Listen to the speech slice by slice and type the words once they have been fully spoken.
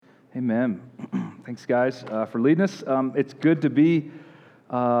Amen. Thanks, guys, for leading us. It's good to be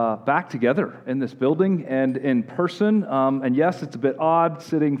back together in this building and in person. And yes, it's a bit odd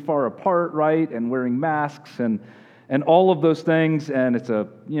sitting far apart, right, and wearing masks and all of those things. And it's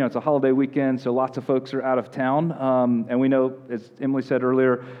a holiday weekend, so lots of folks are out of town. And we know, as Emily said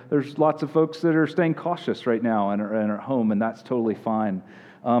earlier, there's lots of folks that are staying cautious right now and are at home, and that's totally fine.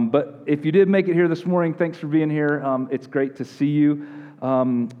 But if you did make it here this morning, thanks for being here. It's great to see you.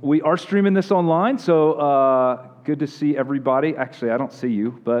 We are streaming this online, so good to see everybody. Actually, I don't see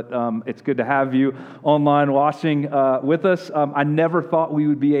you, but it's good to have you online watching with us. I never thought we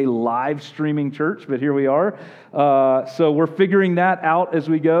would be a live streaming church, but here we are. So we're figuring that out as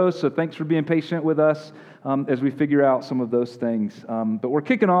we go, so thanks for being patient with us as we figure out some of those things. But we're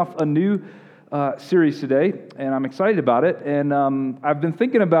kicking off a new series today, and I'm excited about it. And I've been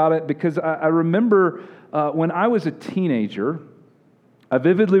thinking about it because I remember when I was a teenager, I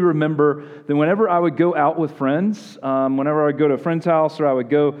vividly remember that whenever I would go out with friends, whenever I would go to a friend's house or I would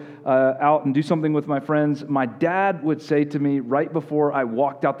go out and do something with my friends, my dad would say to me right before I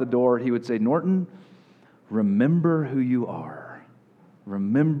walked out the door, he would say, "Norton, remember who you are.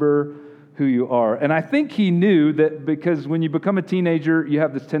 Remember who you are." And I think he knew that because when you become a teenager, you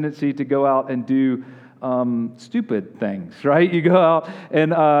have this tendency to go out and do stupid things, right? You go out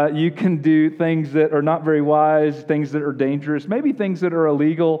and you can do things that are not very wise, things that are dangerous, maybe things that are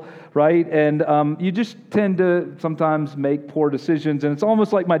illegal, right? And you just tend to sometimes make poor decisions. And it's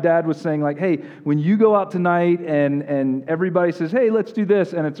almost like my dad was saying, like, hey, when you go out tonight and everybody says, hey, let's do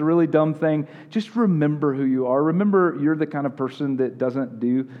this, and it's a really dumb thing, just remember who you are. Remember you're the kind of person that doesn't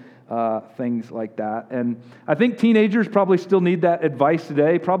do things like that. And I think teenagers probably still need that advice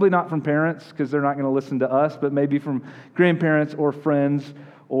today, probably not from parents because they're not going to listen to us, but maybe from grandparents or friends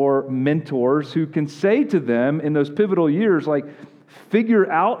or mentors who can say to them in those pivotal years, like,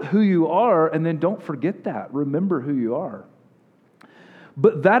 figure out who you are and then don't forget that. Remember who you are.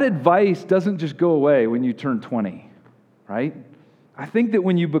 But that advice doesn't just go away when you turn 20, right? I think that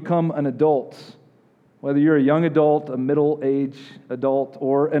when you become an adult, whether you're a young adult, a middle-aged adult,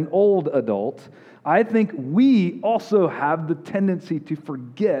 or an old adult, I think we also have the tendency to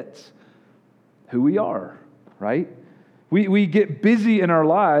forget who we are, right? We get busy in our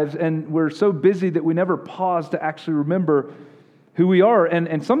lives, and we're so busy that we never pause to actually remember who we are.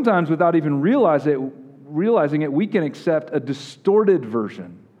 And sometimes without even realizing it, we can accept a distorted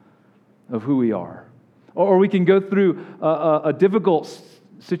version of who we are. Or we can go through a difficult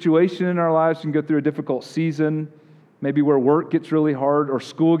situation in our lives, and go through a difficult season, maybe where work gets really hard, or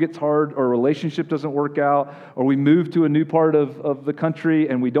school gets hard, or a relationship doesn't work out, or we move to a new part of the country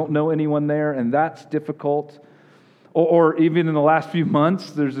and we don't know anyone there, and that's difficult. Or even in the last few months,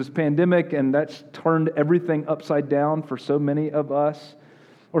 there's this pandemic, and that's turned everything upside down for so many of us.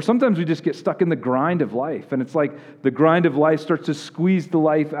 Or sometimes we just get stuck in the grind of life, and it's like the grind of life starts to squeeze the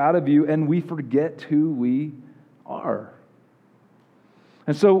life out of you, and we forget who we are.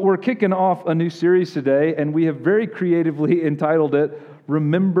 And so we're kicking off a new series today, and we have very creatively entitled it,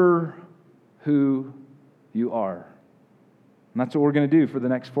 Remember Who You Are. And that's what we're going to do for the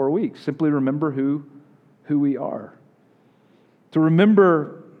next 4 weeks. Simply remember who we are. To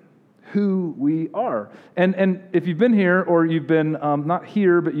remember who we are. And if you've been here, or you've been not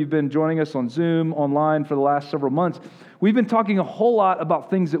here, but you've been joining us on Zoom, online for the last several months, we've been talking a whole lot about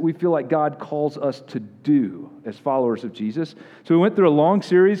things that we feel like God calls us to do as followers of Jesus. So we went through a long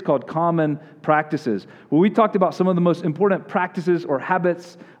series called Common Practices, where we talked about some of the most important practices or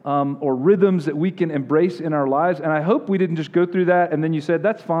habits or rhythms that we can embrace in our lives. And I hope we didn't just go through that and then you said,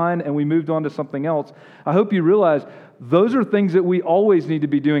 that's fine, and we moved on to something else. I hope you realize those are things that we always need to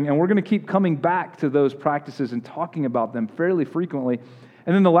be doing, and we're going to keep coming back to those practices and talking about them fairly frequently.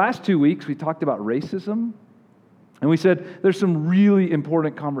 And then the last 2 weeks, we talked about racism, and we said there's some really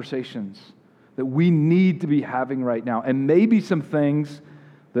important conversations that we need to be having right now, and maybe some things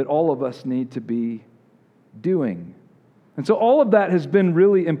that all of us need to be doing. And so all of that has been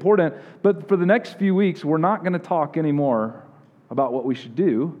really important, but for the next few weeks, we're not going to talk anymore about what we should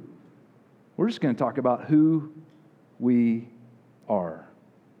do. We're just going to talk about who we are.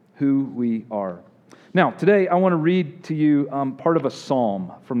 Who we are. Now, today I want to read to you part of a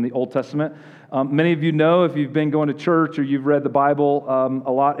psalm from the Old Testament. Many of you know, if you've been going to church or you've read the Bible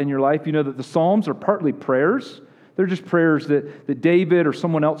a lot in your life, you know that the Psalms are partly prayers. They're just prayers that David or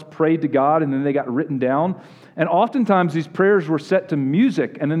someone else prayed to God, and then they got written down. And oftentimes these prayers were set to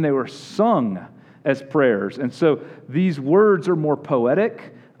music, and then they were sung as prayers. And so these words are more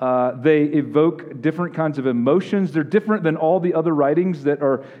poetic. They evoke different kinds of emotions. They're different than all the other writings that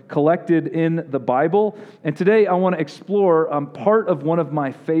are collected in the Bible. And today I want to explore part of one of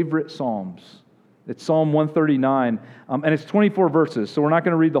my favorite Psalms. It's Psalm 139, and it's 24 verses, so we're not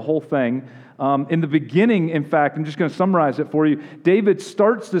going to read the whole thing. In the beginning, in fact, I'm just going to summarize it for you. David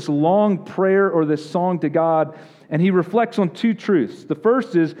starts this long prayer or this song to God, and he reflects on two truths. The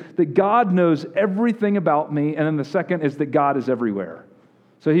first is that God knows everything about me, and then the second is that God is everywhere.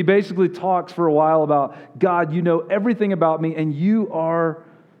 So he basically talks for a while about, God, you know everything about me, and you are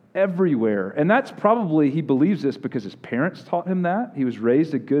everywhere. And that's probably, he believes this because his parents taught him that. He was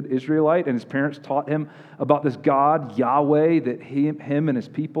raised a good Israelite, and his parents taught him about this God, Yahweh, that him and his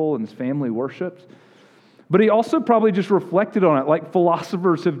people and his family worshipped. But he also probably just reflected on it like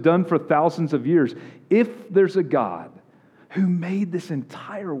philosophers have done for thousands of years. If there's a God who made this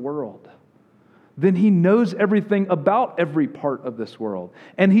entire world, then he knows everything about every part of this world.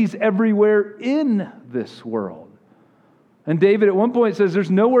 And he's everywhere in this world. And David at one point says,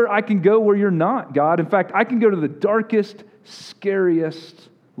 there's nowhere I can go where you're not, God. In fact, I can go to the darkest, scariest,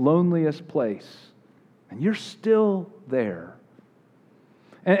 loneliest place, and you're still there.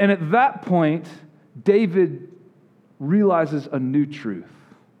 And at that point, David realizes a new truth.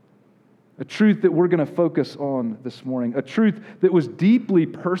 A truth that we're going to focus on this morning. A truth that was deeply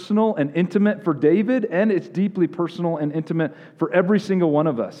personal and intimate for David, and it's deeply personal and intimate for every single one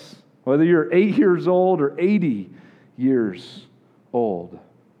of us. Whether you're 8 years old or 80 years old.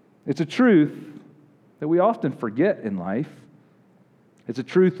 It's a truth that we often forget in life. It's a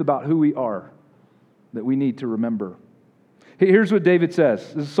truth about who we are that we need to remember. Here's what David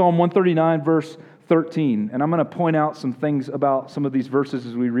says. This is Psalm 139, verse 13. And I'm going to point out some things about some of these verses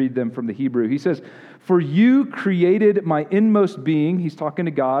as we read them from the Hebrew. He says, "For you created my inmost being," he's talking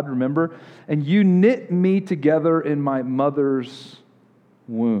to God, remember, "and you knit me together in my mother's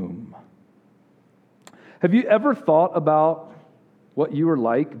womb." Have you ever thought about what you were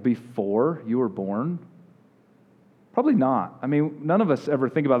like before you were born? Probably not. I mean, none of us ever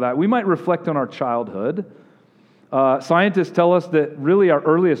think about that. We might reflect on our childhood. Scientists tell us that really our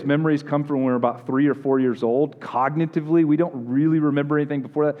earliest memories come from when we were about 3 or 4 years old. Cognitively, we don't really remember anything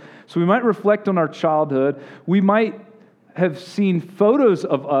before that. So we might reflect on our childhood. We might have seen photos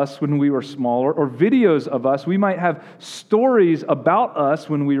of us when we were smaller or videos of us. We might have stories about us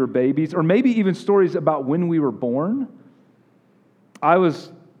when we were babies, or maybe even stories about when we were born. I was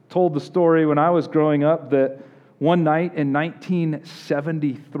told the story when I was growing up that one night in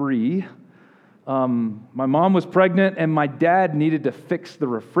 1973, my mom was pregnant and my dad needed to fix the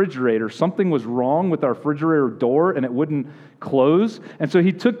refrigerator. Something was wrong with our refrigerator door and it wouldn't close. And so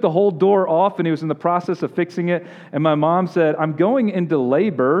he took the whole door off and he was in the process of fixing it. And my mom said, "I'm going into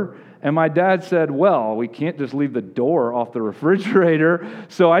labor." And my dad said, "Well, we can't just leave the door off the refrigerator.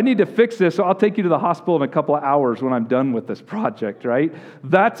 So I need to fix this. So I'll take you to the hospital in a couple of hours when I'm done with this project," right?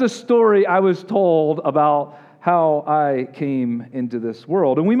 That's a story I was told about how I came into this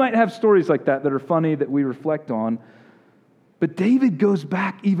world. And we might have stories like that that are funny that we reflect on. But David goes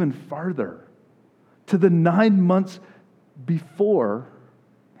back even farther to the 9 months before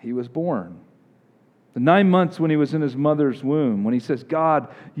he was born. The 9 months when he was in his mother's womb, when he says, "God,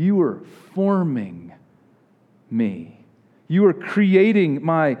 you were forming me. You are creating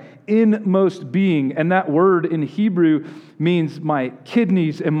my inmost being." And that word in Hebrew means my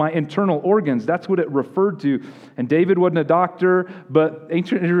kidneys and my internal organs. That's what it referred to. And David wasn't a doctor, but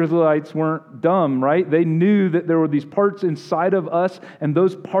ancient Israelites weren't dumb, right? They knew that there were these parts inside of us, and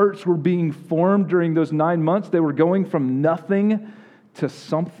those parts were being formed during those 9 months. They were going from nothing to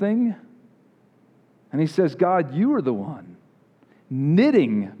something. And he says, "God, you are the one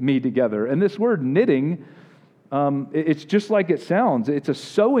knitting me together." And this word knitting, it's just like it sounds. It's a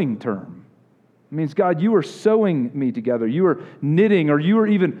sewing term. It means, God, you are sewing me together. You are knitting, or you are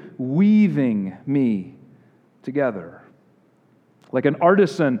even weaving me together. Like an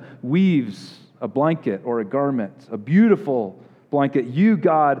artisan weaves a blanket or a garment, a beautiful blanket. You,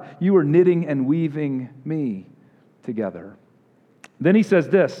 God, you are knitting and weaving me together. Then he says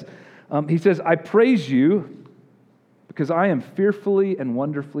this. He says, "I praise you because I am fearfully and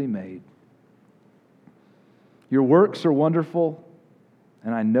wonderfully made. Your works are wonderful,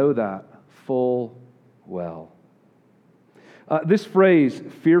 and I know that full well." This phrase,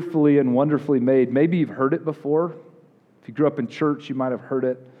 fearfully and wonderfully made, maybe you've heard it before. If you grew up in church, you might have heard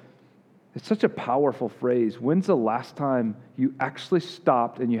it. It's such a powerful phrase. When's the last time you actually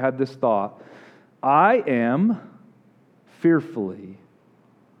stopped and you had this thought, "I am fearfully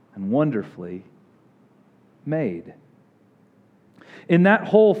and wonderfully made"? In that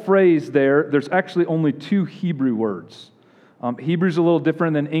whole phrase there's actually only 2 Hebrew words. Hebrew's a little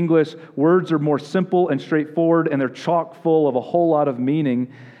different than English. Words are more simple and straightforward, and they're chock full of a whole lot of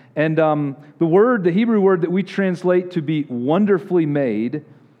meaning. And the Hebrew word that we translate to be wonderfully made,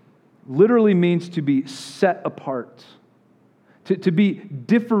 literally means to be set apart, to be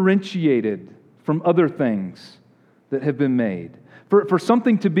differentiated from other things that have been made. For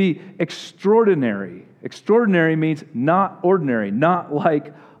something to be extraordinary. Extraordinary means not ordinary, not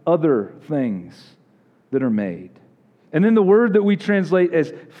like other things that are made. And then the word that we translate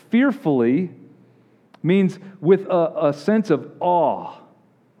as fearfully means with a sense of awe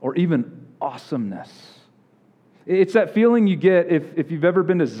or even awesomeness. It's that feeling you get if you've ever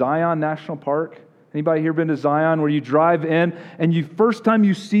been to Zion National Park. Anybody here been to Zion, where you drive in and first time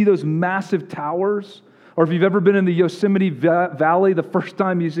you see those massive towers? Or if you've ever been in the Yosemite Valley, the first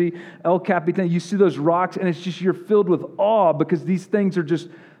time you see El Capitan, you see those rocks and it's just you're filled with awe because these things are just,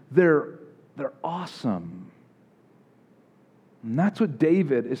 they're awesome. And that's what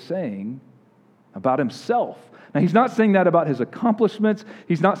David is saying about himself. Now, he's not saying that about his accomplishments.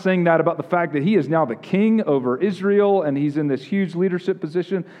 He's not saying that about the fact that he is now the king over Israel and he's in this huge leadership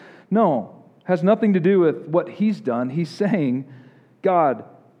position. No, it has nothing to do with what he's done. He's saying, God,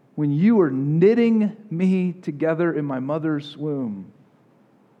 when you were knitting me together in my mother's womb,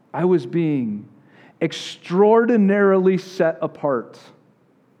 I was being extraordinarily set apart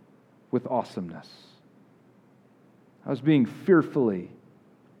with awesomeness. I was being fearfully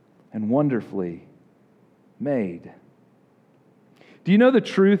and wonderfully made. Do you know the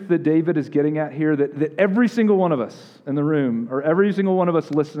truth that David is getting at here? That every single one of us in the room, or every single one of us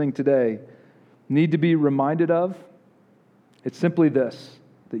listening today, need to be reminded of? It's simply this,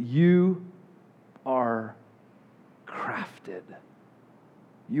 that you are crafted.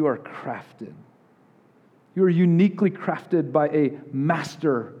 You are crafted. You are uniquely crafted by a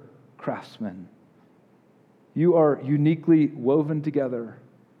master craftsman. You are uniquely woven together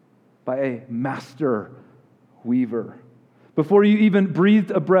by a master weaver. Before you even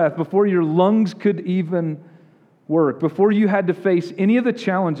breathed a breath, before your lungs could even work, before you had to face any of the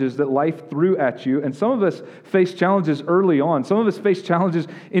challenges that life threw at you, and some of us face challenges early on. Some of us face challenges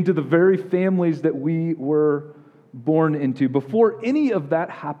into the very families that we were born into. Before any of that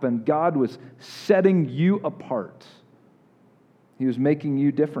happened, God was setting you apart. He was making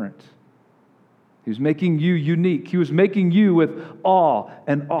you different. He was making you unique. He was making you with awe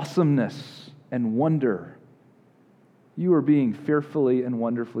and awesomeness and wonder. You are being fearfully and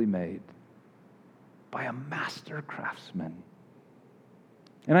wonderfully made by a master craftsman.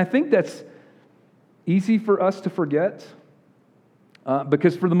 And I think that's easy for us to forget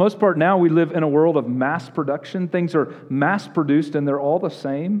because for the most part now we live in a world of mass production. Things are mass produced and they're all the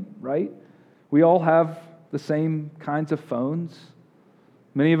same, right? We all have the same kinds of phones.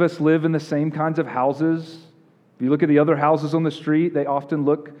 Many of us live in the same kinds of houses. If you look at the other houses on the street, they often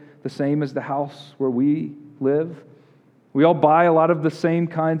look the same as the house where we live. We all buy a lot of the same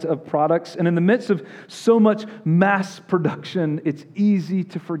kinds of products. And in the midst of so much mass production, it's easy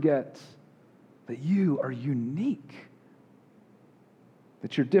to forget that you are unique,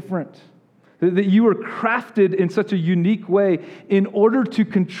 that you're different, that you are crafted in such a unique way in order to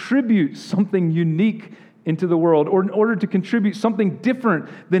contribute something unique into the world, or in order to contribute something different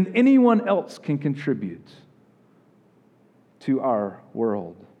than anyone else can contribute to our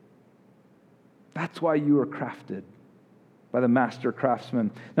world. That's why you are crafted by the master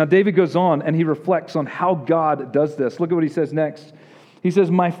craftsman. Now, David goes on and he reflects on how God does this. Look at what he says next. He says,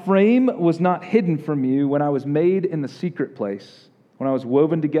 "My frame was not hidden from you when I was made in the secret place, when I was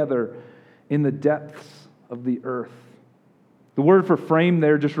woven together in the depths of the earth." The word for frame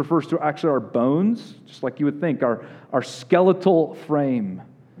there just refers to actually our bones, just like you would think, our skeletal frame.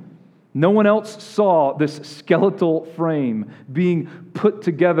 No one else saw this skeletal frame being put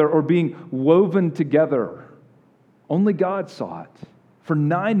together or being woven together. Only God saw it for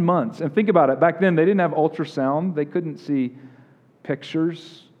 9 months. And think about it, back then they didn't have ultrasound. They couldn't see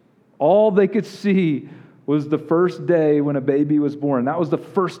pictures. All they could see was the first day when a baby was born. That was the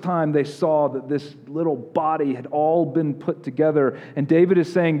first time they saw that this little body had all been put together. And David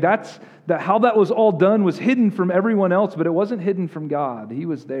is saying that how that was all done was hidden from everyone else, but it wasn't hidden from God. He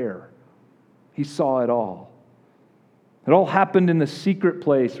was there. He saw it all. It all happened in the secret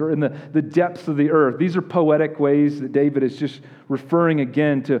place or in the depths of the earth. These are poetic ways that David is just referring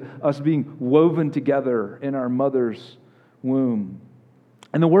again to us being woven together in our mother's womb.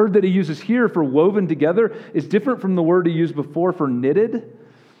 And the word that he uses here for woven together is different from the word he used before for knitted.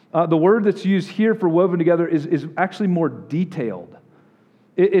 The word that's used here for woven together is actually more detailed.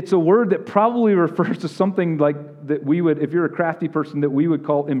 It's a word that probably refers to something like that we would, if you're a crafty person, that we would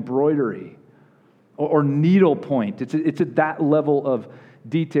call embroidery or needle point. It's at that level of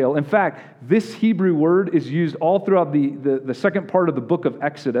detail. In fact, this Hebrew word is used all throughout the second part of the book of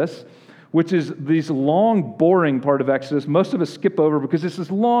Exodus, which is this long, boring part of Exodus. Most of us skip over because it's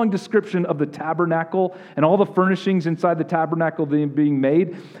this long description of the tabernacle and all the furnishings inside the tabernacle being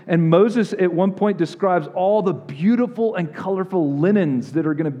made. And Moses at one point describes all the beautiful and colorful linens that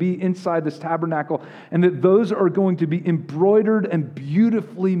are going to be inside this tabernacle, and that those are going to be embroidered and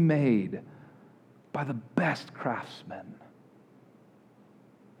beautifully made by the best craftsmen.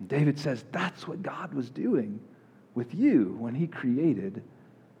 And David says that's what God was doing with you when he created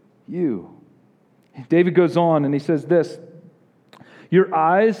you. David goes on and he says this, your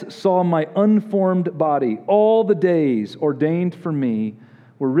eyes saw my unformed body. All the days ordained for me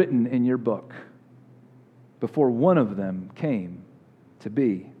were written in your book before one of them came to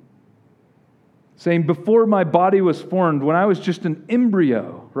be. Saying, before my body was formed, when I was just an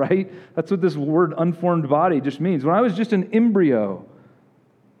embryo, right? That's what this word unformed body just means. When I was just an embryo,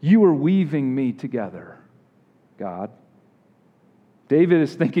 you were weaving me together, God. David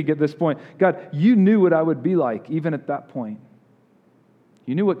is thinking at this point, God, you knew what I would be like even at that point.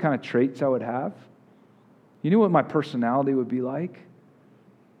 You knew what kind of traits I would have. You knew what my personality would be like.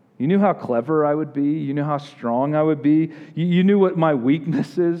 You knew how clever I would be. You knew how strong I would be. You knew what my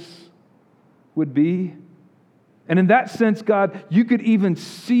weaknesses would be. And in that sense, God, you could even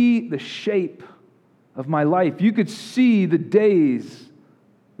see the shape of my life. You could see the days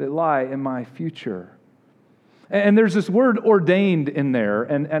that lie in my future. And there's this word ordained in there,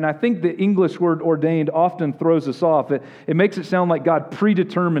 and I think the English word ordained often throws us off. It makes it sound like God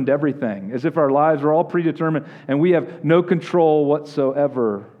predetermined everything, as if our lives are all predetermined and we have no control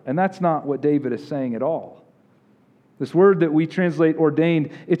whatsoever. And that's not what David is saying at all. This word that we translate ordained,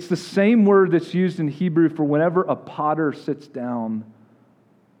 it's the same word that's used in Hebrew for whenever a potter sits down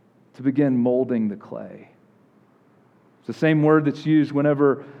to begin molding the clay. It's the same word that's used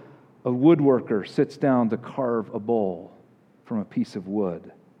whenever a woodworker sits down to carve a bowl from a piece of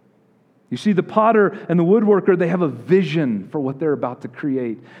wood. You see, the potter and the woodworker, they have a vision for what they're about to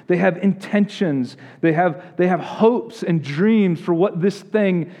create. They have intentions. They have hopes and dreams for what this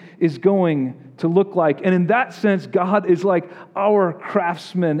thing is going to look like. And in that sense, God is like our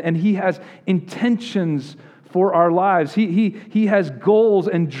craftsman, and He has intentions for our lives. He has goals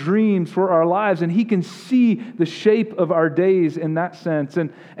and dreams for our lives, and He can see the shape of our days in that sense.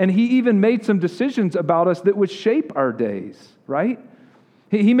 And He even made some decisions about us that would shape our days, right?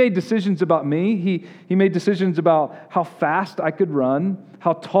 He made decisions about me. He made decisions about how fast I could run,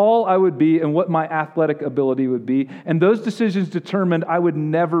 how tall I would be, and what my athletic ability would be. And those decisions determined I would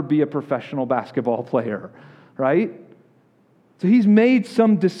never be a professional basketball player, right? So He's made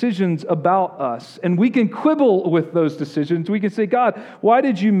some decisions about us, and we can quibble with those decisions. We can say, God, why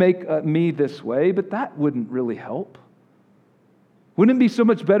did you make me this way? But that wouldn't really help. Wouldn't it be so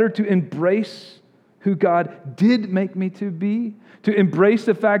much better to embrace who God did make me to be? To embrace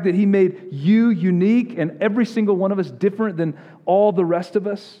the fact that He made you unique and every single one of us different than all the rest of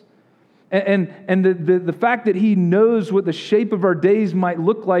us? And the fact that He knows what the shape of our days might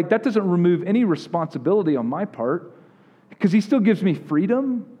look like, that doesn't remove any responsibility on my part. Because He still gives me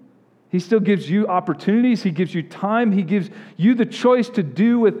freedom. He still gives you opportunities. He gives you time. He gives you the choice to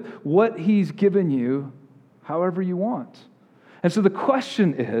do with what He's given you however you want. And so the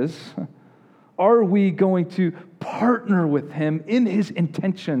question is, are we going to partner with Him in His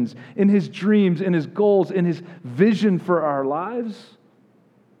intentions, in His dreams, in His goals, in His vision for our lives?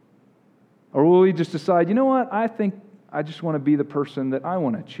 Or will we just decide, you know what, I think I just want to be the person that I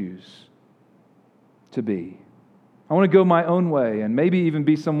want to choose to be. I want to go my own way and maybe even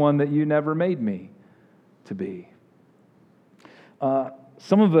be someone that you never made me to be.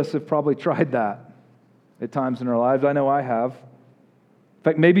 Some of us have probably tried that at times in our lives. I know I have. In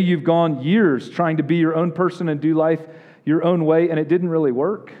fact, maybe you've gone years trying to be your own person and do life your own way, and it didn't really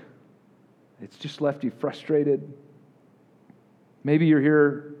work. It's just left you frustrated. Maybe you're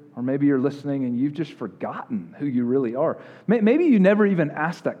here, or maybe you're listening, and you've just forgotten who you really are. Maybe you never even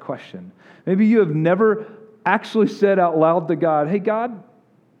asked that question. Maybe you have never actually said out loud to God, hey, God,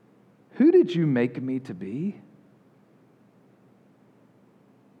 who did you make me to be?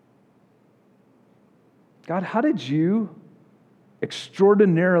 God, how did you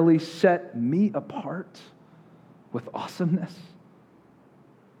extraordinarily set me apart with awesomeness?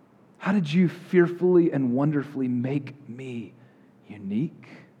 How did you fearfully and wonderfully make me unique?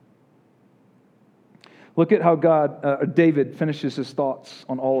 Look at how David finishes his thoughts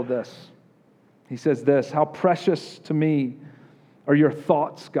on all of this. He says this, how precious to me are your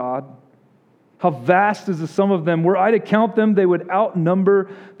thoughts, God. How vast is the sum of them. Were I to count them, they would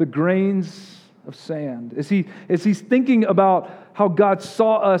outnumber the grains of sand. As he's thinking about how God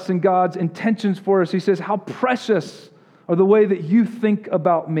saw us and God's intentions for us, he says, how precious are the way that you think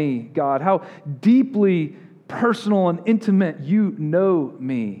about me, God. How deeply personal and intimate you know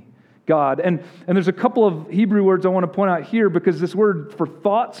me, God. And there's a couple of Hebrew words I want to point out here, because this word for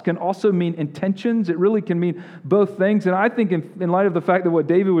thoughts can also mean intentions. It really can mean both things. And I think in light of the fact that what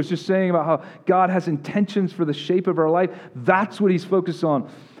David was just saying about how God has intentions for the shape of our life, that's what he's focused on.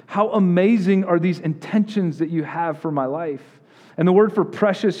 How amazing are these intentions that you have for my life? And the word for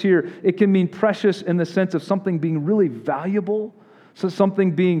precious here, it can mean precious in the sense of something being really valuable, so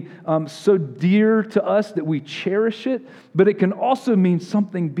something being so dear to us that we cherish it, but it can also mean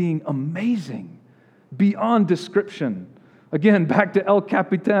something being amazing, beyond description. Again, back to El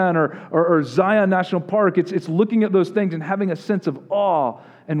Capitan or Zion National Park, it's looking at those things and having a sense of awe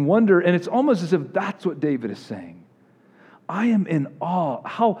and wonder, and it's almost as if that's what David is saying. I am in awe.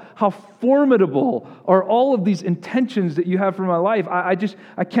 How formidable are all of these intentions that you have for my life. I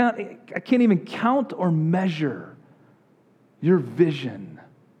can't even count or measure your vision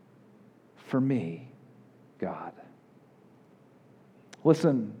for me, God.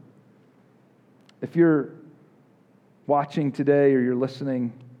 Listen, if you're watching today or you're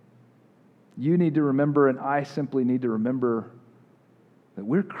listening, you need to remember, and I simply need to remember, that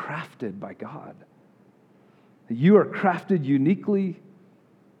we're crafted by God. You are crafted uniquely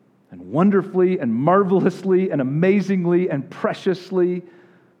and wonderfully and marvelously and amazingly and preciously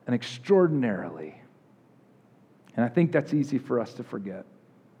and extraordinarily. And I think that's easy for us to forget.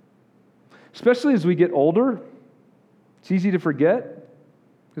 Especially as we get older, it's easy to forget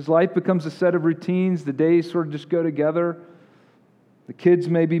because life becomes a set of routines. The days sort of just go together. The kids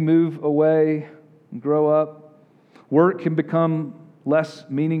maybe move away and grow up. Work can become less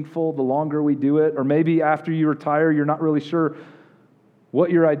meaningful the longer we do it. Or maybe after you retire, you're not really sure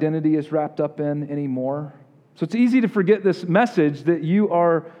what your identity is wrapped up in anymore. So it's easy to forget this message that you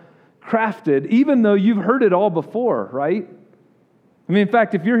are crafted, even though you've heard it all before, right? I mean, in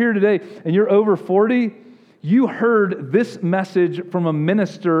fact, if you're here today and you're over 40, you heard this message from a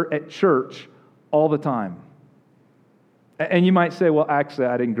minister at church all the time. And you might say, well, actually,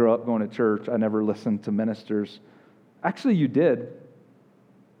 I didn't grow up going to church. I never listened to ministers. Actually, you did.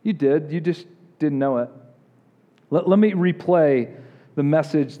 You did. You just didn't know it. Let me replay the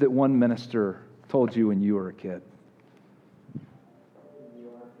message that one minister told you when you were a kid. I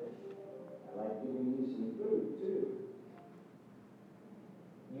like giving you some food, too.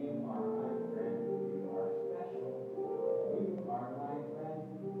 You are my friend. You are special. You are my friend.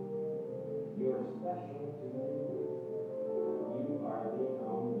 You're special to me. You are the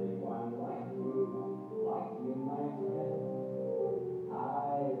only one like you, my friend.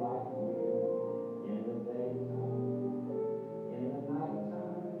 I like you in the daytime, in the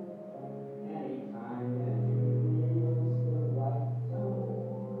nighttime, anytime that you feels the right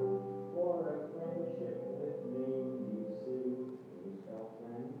time. For a friendship with me, you see, you spell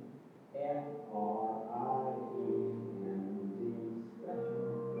friend, F-R-I-E-N-D,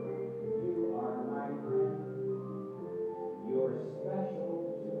 special. You are my friend. You're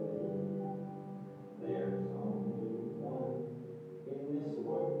special to me. There's only one in this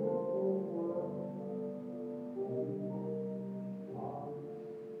wonderful world. You are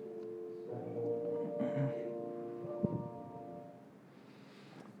special.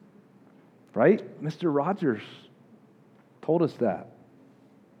 Right? Mr. Rogers told us that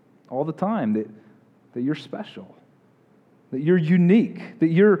all the time, that you're special, that you're unique, that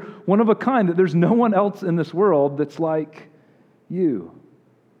you're one of a kind, that there's no one else in this world that's like you.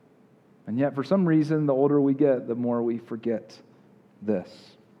 And yet, for some reason, the older we get, the more we forget this.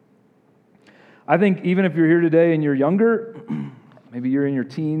 I think even if you're here today and you're younger, maybe you're in your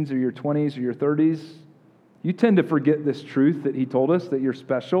teens or your 20s or your 30s, you tend to forget this truth that he told us, that you're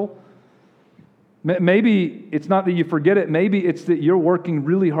special. Maybe it's not that you forget it, maybe it's that you're working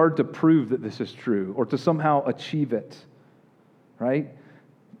really hard to prove that this is true or to somehow achieve it, right?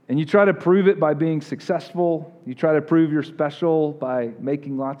 And you try to prove it by being successful. You try to prove you're special by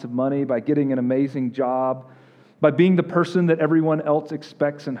making lots of money, by getting an amazing job, by being the person that everyone else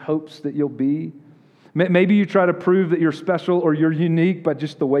expects and hopes that you'll be. Maybe you try to prove that you're special or you're unique by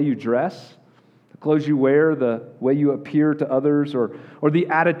just the way you dress, the clothes you wear, the way you appear to others, or the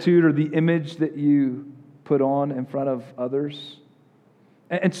attitude or the image that you put on in front of others.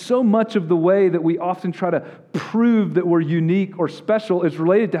 And so much of the way that we often try to prove that we're unique or special is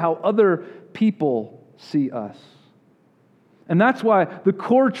related to how other people see us. And that's why the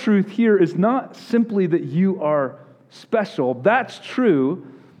core truth here is not simply that you are special. That's true,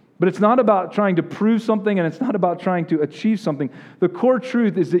 But it's not about trying to prove something, and it's not about trying to achieve something. The core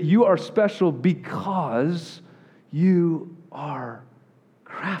truth is that you are special because you are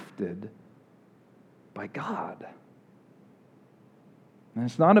crafted by God. And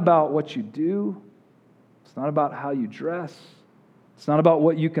it's not about what you do. It's not about how you dress. It's not about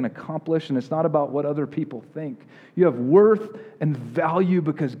what you can accomplish, and it's not about what other people think. You have worth and value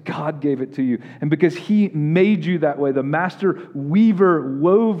because God gave it to you and because He made you that way. The master weaver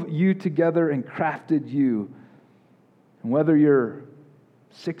wove you together and crafted you. And whether you're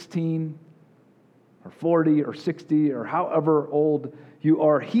 16 or 40 or 60 or however old you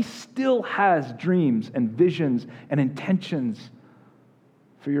are, He still has dreams and visions and intentions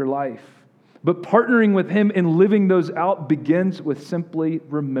for your life. But partnering with Him in living those out begins with simply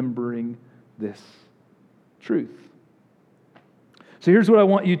remembering this truth. So here's what I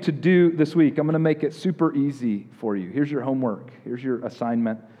want you to do this week. I'm going to make it super easy for you. Here's your homework. Here's your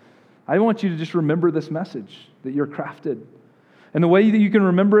assignment. I want you to just remember this message, that you're crafted. And the way that you can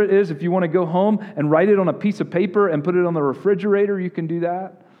remember it is if you want to go home and write it on a piece of paper and put it on the refrigerator, you can do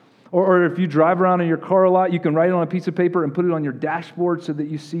that. Or if you drive around in your car a lot, you can write it on a piece of paper and put it on your dashboard so that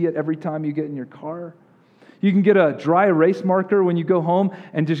you see it every time you get in your car. You can get a dry erase marker when you go home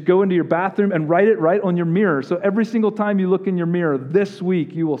and just go into your bathroom and write it right on your mirror. So every single time you look in your mirror this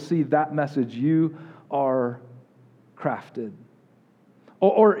week, you will see that message. You are crafted.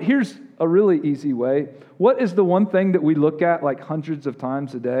 Or here's a really easy way. What is the one thing that we look at like hundreds of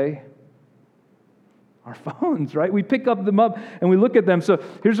times a day? Our phones, right? We pick them up and we look at them. So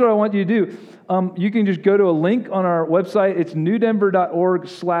here's what I want you to do. You can just go to a link on our website. It's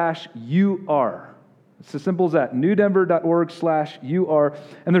newdenver.org/UR. It's as simple as that, newdenver.org/UR.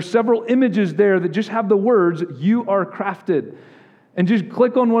 And there's several images there that just have the words, "You are crafted." And just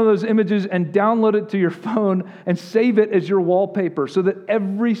click on one of those images and download it to your phone and save it as your wallpaper so that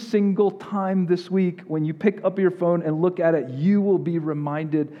every single time this week when you pick up your phone and look at it, you will be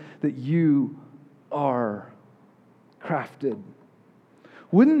reminded that you are crafted.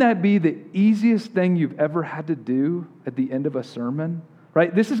 Wouldn't that be the easiest thing you've ever had to do at the end of a sermon?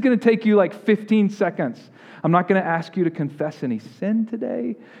 Right? This is going to take you like 15 seconds. I'm not going to ask you to confess any sin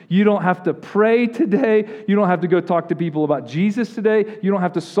today. You don't have to pray today. You don't have to go talk to people about Jesus today. You don't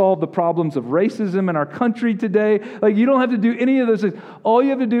have to solve the problems of racism in our country today. Like, you don't have to do any of those things. All you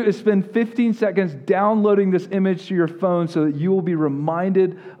have to do is spend 15 seconds downloading this image to your phone so that you will be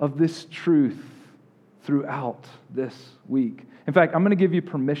reminded of this truth throughout this week. In fact, I'm going to give you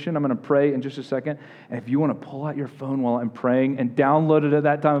permission. I'm going to pray in just a second. And if you want to pull out your phone while I'm praying and download it at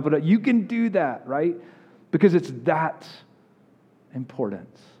that time and put it, you can do that, right? Because it's that important.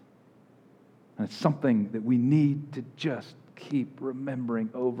 And it's something that we need to just keep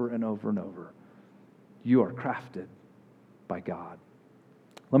remembering over and over and over. You are crafted by God.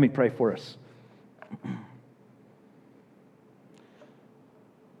 Let me pray for us.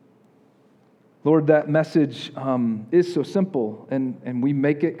 Lord, that message is so simple, and we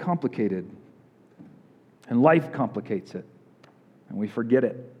make it complicated. And life complicates it, and we forget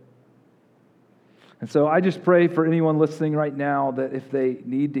it. And so I just pray for anyone listening right now that if they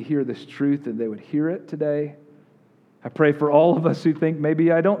need to hear this truth, that they would hear it today. I pray for all of us who think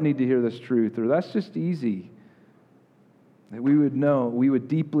maybe I don't need to hear this truth, or that's just easy, that we would know, we would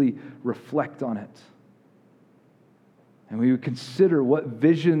deeply reflect on it. And we would consider what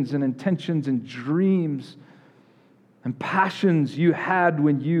visions and intentions and dreams and passions you had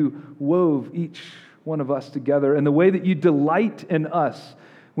when you wove each one of us together, and the way that you delight in us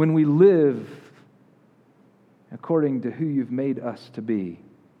when we live according to who you've made us to be.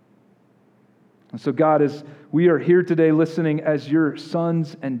 And so, God, as we are here today listening as your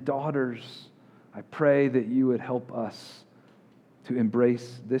sons and daughters, I pray that you would help us to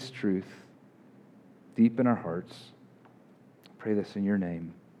embrace this truth deep in our hearts. I pray this in your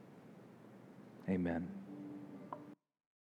name. Amen.